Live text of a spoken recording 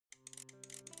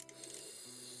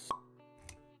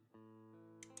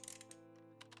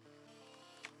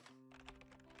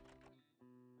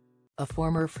a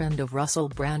former friend of Russell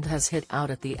Brand has hit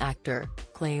out at the actor,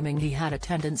 claiming he had a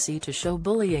tendency to show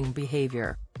bullying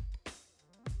behavior.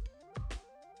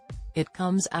 It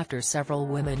comes after several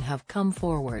women have come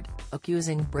forward,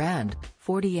 accusing Brand,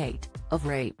 48, of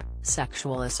rape,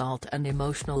 sexual assault and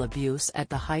emotional abuse at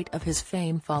the height of his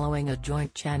fame following a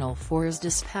joint Channel 4's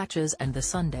dispatches and the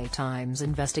Sunday Times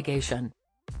investigation.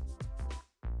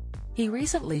 He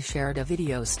recently shared a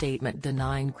video statement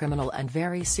denying criminal and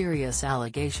very serious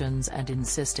allegations and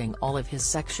insisting all of his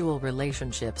sexual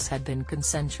relationships had been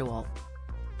consensual.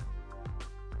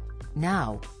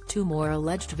 Now, two more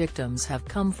alleged victims have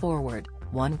come forward,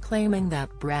 one claiming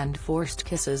that Brand forced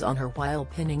kisses on her while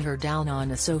pinning her down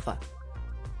on a sofa.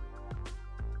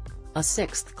 A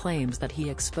sixth claims that he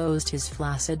exposed his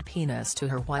flaccid penis to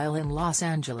her while in Los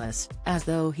Angeles, as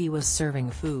though he was serving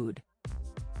food.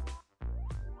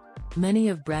 Many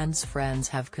of Brand's friends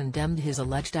have condemned his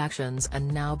alleged actions, and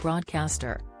now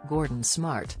broadcaster, Gordon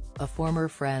Smart, a former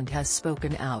friend, has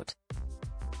spoken out.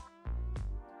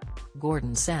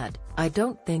 Gordon said, "I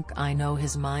don't think I know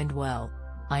his mind well.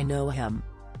 I know him.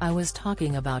 I was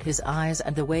talking about his eyes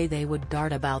and the way they would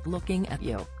dart about looking at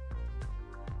you.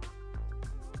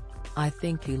 I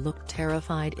think he looked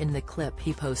terrified in the clip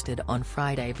he posted on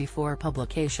Friday before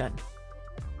publication."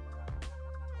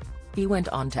 He went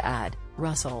on to add,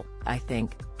 "Russell, I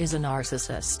think, is a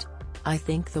narcissist. I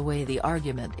think the way the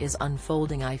argument is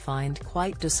unfolding I find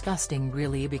quite disgusting,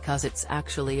 really, because it's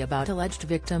actually about alleged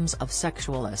victims of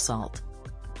sexual assault."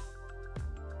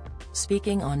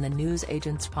 Speaking on the news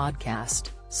agent's podcast,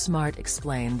 Smart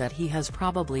explained that he has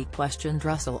probably questioned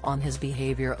Russell on his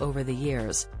behavior over the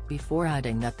years, before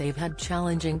adding that they've had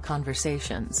challenging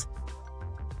conversations.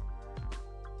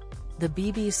 The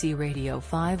BBC Radio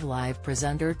 5 Live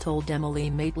presenter told Emily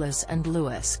Maitlis and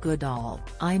Lewis Goodall,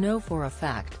 "I know for a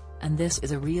fact, and this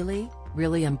is a really,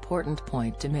 really important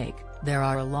point to make, there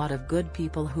are a lot of good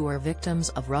people who are victims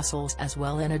of Russell's as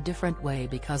well in a different way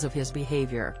because of his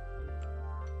behavior.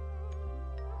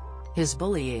 His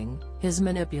bullying, his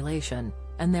manipulation,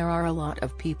 and there are a lot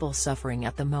of people suffering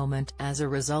at the moment as a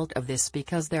result of this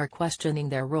because they're questioning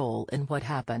their role in what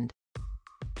happened.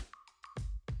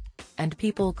 And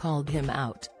people called him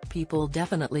out, people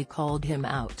definitely called him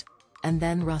out. And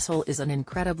then Russell is an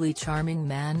incredibly charming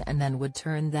man and then would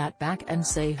turn that back and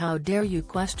say, 'How dare you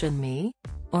question me?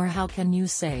 Or how can you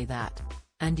say that?'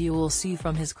 And you will see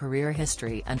from his career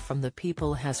history and from the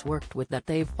people has worked with that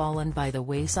they've fallen by the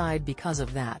wayside because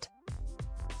of that."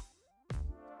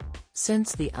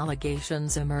 Since the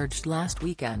allegations emerged last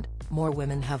weekend, more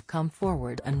women have come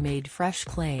forward and made fresh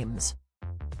claims.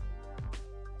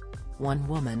 One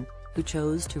woman, who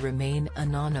chose to remain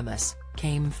anonymous,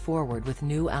 came forward with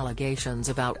new allegations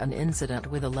about an incident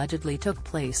which allegedly took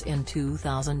place in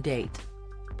 2008.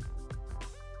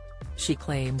 She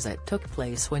claims it took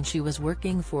place when she was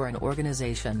working for an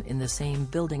organization in the same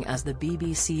building as the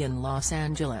BBC in Los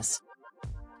Angeles.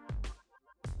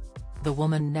 The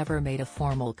woman never made a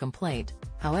formal complaint,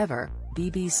 however,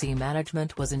 BBC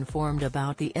management was informed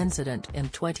about the incident in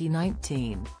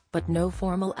 2019, but no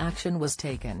formal action was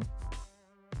taken.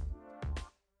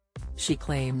 She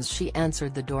claims she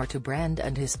answered the door to Brand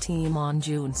and his team on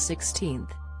June 16,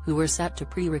 who were set to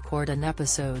pre-record an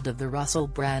episode of The Russell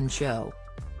Brand Show.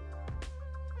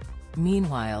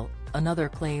 Meanwhile, another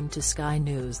claimed to Sky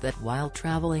News that while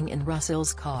traveling in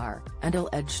Russell's car, and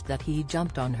alleged that he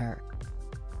jumped on her.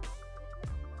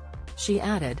 She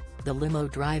added, "The limo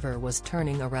driver was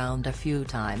turning around a few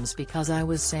times because I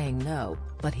was saying no,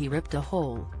 but he ripped a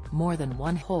hole, more than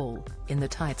one hole, in the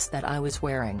tights that I was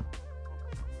wearing."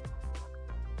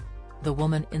 The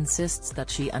woman insists that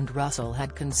she and Russell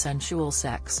had consensual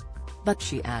sex. But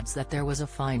she adds that there was a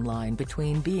fine line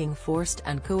between being forced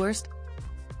and coerced.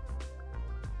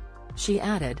 She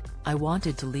added, "I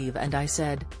wanted to leave and I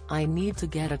said, 'I need to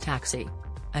get a taxi.'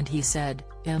 And he said,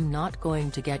 'I'm not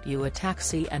going to get you a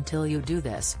taxi until you do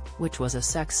this,' which was a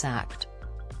sex act."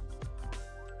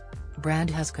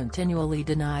 Brand has continually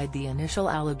denied the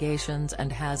initial allegations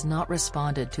and has not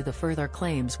responded to the further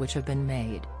claims which have been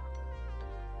made.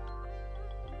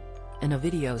 In a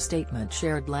video statement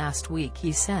shared last week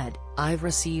he said, "I've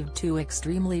received two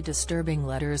extremely disturbing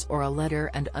letters, or a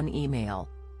letter and an email.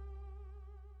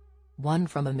 One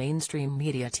from a mainstream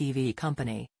media TV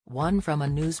company, one from a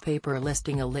newspaper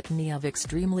listing a litany of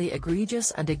extremely egregious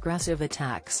and aggressive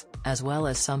attacks, as well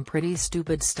as some pretty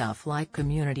stupid stuff like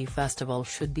community festival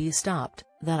should be stopped,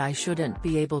 that I shouldn't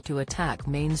be able to attack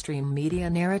mainstream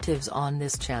media narratives on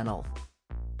this channel.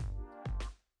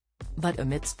 But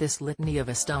amidst this litany of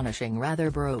astonishing,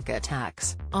 rather baroque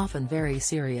attacks, often very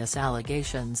serious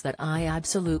allegations that I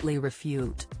absolutely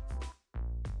refute.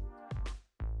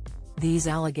 These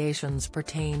allegations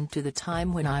pertain to the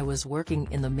time when I was working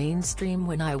in the mainstream,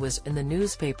 when I was in the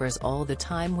newspapers all the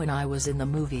time, when I was in the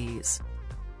movies.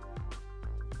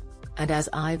 And as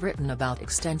I've written about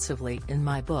extensively in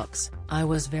my books, I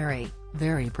was very,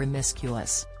 very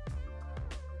promiscuous.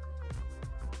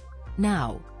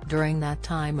 Now, during that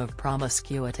time of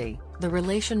promiscuity, the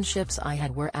relationships I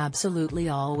had were absolutely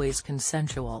always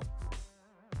consensual.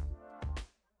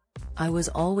 I was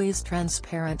always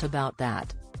transparent about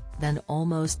that. Then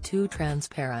almost too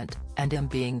transparent, and am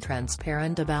being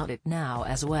transparent about it now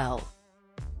as well.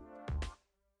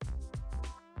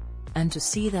 And to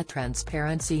see that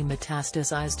transparency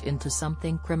metastasized into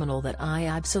something criminal that I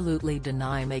absolutely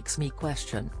deny makes me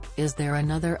question, is there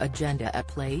another agenda at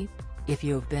play? If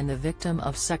you've been a victim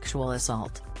of sexual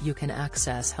assault, you can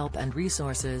access help and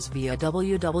resources via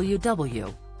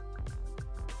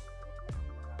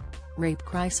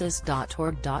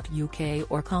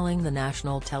www.rapecrisis.org.uk or calling the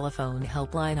national telephone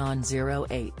helpline on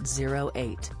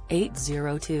 0808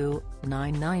 802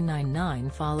 9999.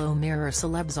 Follow Mirror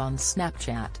Celebs on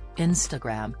Snapchat,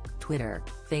 Instagram, Twitter,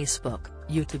 Facebook,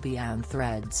 YouTube and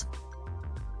Threads.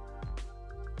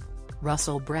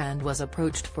 Russell Brand was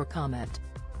approached for comment.